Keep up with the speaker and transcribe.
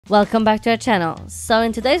Welcome back to our channel. So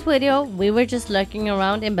in today's video, we were just lurking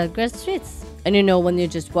around in Belgrade streets. And you know, when you're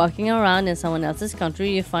just walking around in someone else's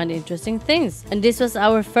country, you find interesting things. And this was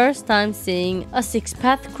our first time seeing a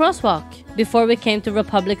 6-path crosswalk before we came to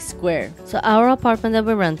Republic Square. So our apartment that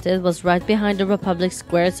we rented was right behind the Republic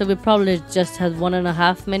Square, so we probably just had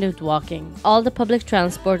 1.5 minutes walking. All the public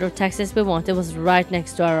transport or taxis we wanted was right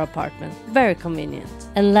next to our apartment. Very convenient.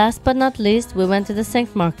 And last but not least, we went to the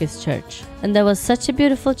St. Marcus Church. And that was such a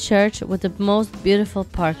beautiful church with the most beautiful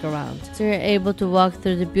park around. So you're able to walk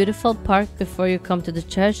through the beautiful park before you come to the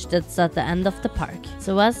church that's at the end of the park.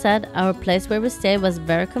 So as said, our place where we stayed was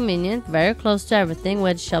very convenient, very close to everything. We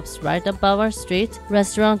had shops right above our street,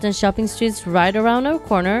 restaurant and shopping streets right around our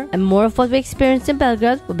corner, and more of what we experienced in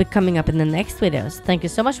Belgrade will be coming up in the next videos. Thank you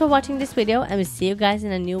so much for watching this video, and we'll see you guys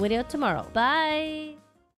in a new video tomorrow. Bye!